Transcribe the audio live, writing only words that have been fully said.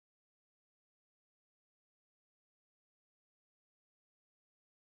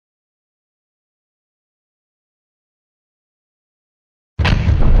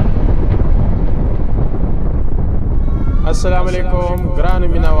अस्सलाम वालेकुम ग्रान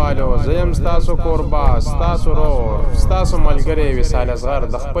मिनावालो ज़यम स्तासो कोरबा स्तासो रोर स्तासो मलगरे विसाल असगर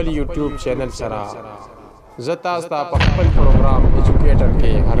द खपल यूट्यूब चैनल सरा ज़ता स्ता खपल प्रोग्राम एजुकेटर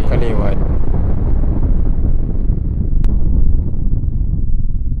के हर कले Y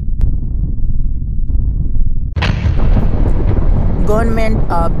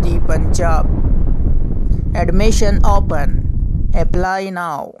Government of the Punjab. Admission open. Apply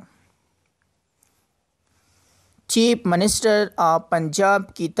now. Chief minister of Punjab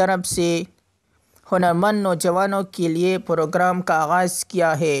की तरफ से हुनरमंद नौजवानों के लिए प्रोग्राम का आगाज़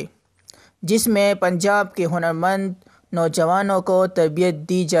किया है, जिसमें पंजाब के हुनरमंद नौजवानों को तरबियत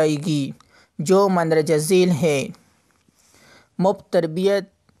दी जाएगी जो मंदरजा झील है। मुफ्त तरबियत,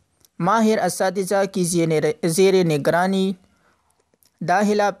 माहिर असातिज़ा की ज़ेर निगरानी,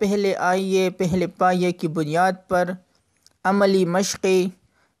 दाखिला पहले आइए पहले पाइए की बुनियाद पर अमली मशक़ें,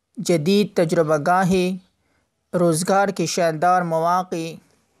 जदीद तजुर्बागाहें, रोज़गार के शानदार मौक़े,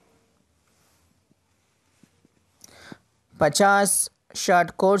 50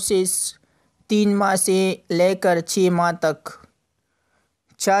 शॉर्ट कोर्सेस 3 माह से लेकर 6 माह तक,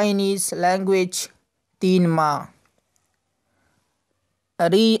 चाइनीज़ लैंग्वेज 3 माह,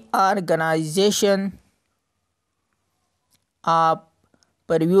 reorganisation of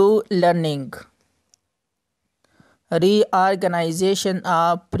preview learning, reorganisation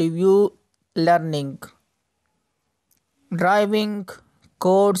of preview learning, driving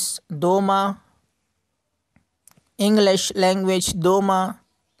course 2 माह, इंग्लिश लैंग्वेज 2 माह,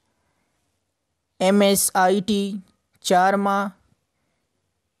 MSIT 4 माह,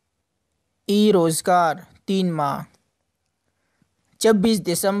 रोज़गार 3 माह। 26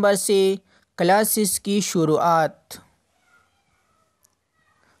 दिसंबर से क्लासेस की शुरुआत।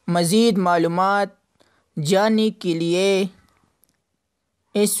 मज़ीद मालूमात जानने के लिए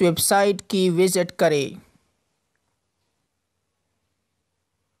इस वेबसाइट की विज़िट करें।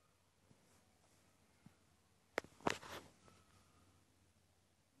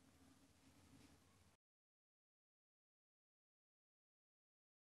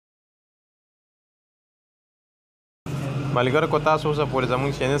 मलगर को तासो से पूरे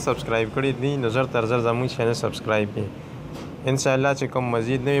ज़मून चैनल सब्सक्राइब करी दी नज़र तरजर ज़मून चैनल सब्सक्राइब की इंशाअल्लाह चे कम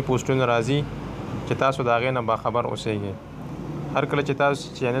मज़ीद नए पोस्टों राज़ी चितासो दागे न बाखबर उसेगे हर कल चितास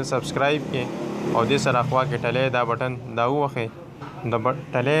चैनल सब्सक्राइब के और दे सर अखवा के टले दा बटन दाऊ वखे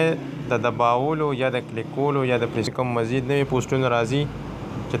टले द दबावलो या द क्लिकोलो या द प्रेस कम मज़ीद नए पोस्टों राज़ी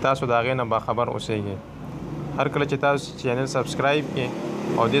चितासो दागे न बाखबर उसेगे हर कल चितास चैनल सब्सक्राइब के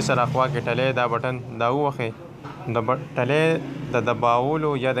और दे सर अखवा के टले दा बटन दाऊ वखे टले द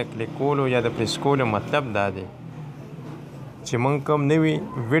दबावलो या द क्लिकोलो या द प्रेस कोलो मतलब दा दे چې مونږ کوم نوی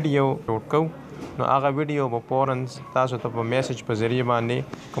ویډیو اپلوډ کوو نو هغه ویډیو به فوراً تاسو ته په میسج په ذریعه باندې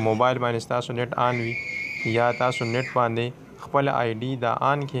که موبایل باندې تاسو نیټ آن وي یا تاسو نیټ باندې خپل آی ډي دا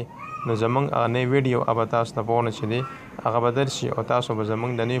آن کړئ نو زمونږ هغه نوی ویډیو به تاسو ته فوراً چې دی هغه به درشي او تاسو به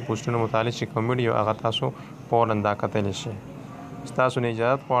زمونږ د نوي پوسټونو متعلق چې کوم ویډیو هغه تاسو فوراً دا کتلی شئ. ستاسو نه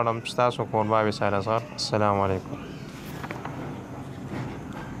اجازت غواړم. ستاسو کوربه وصال اصغر. السلام علیکم.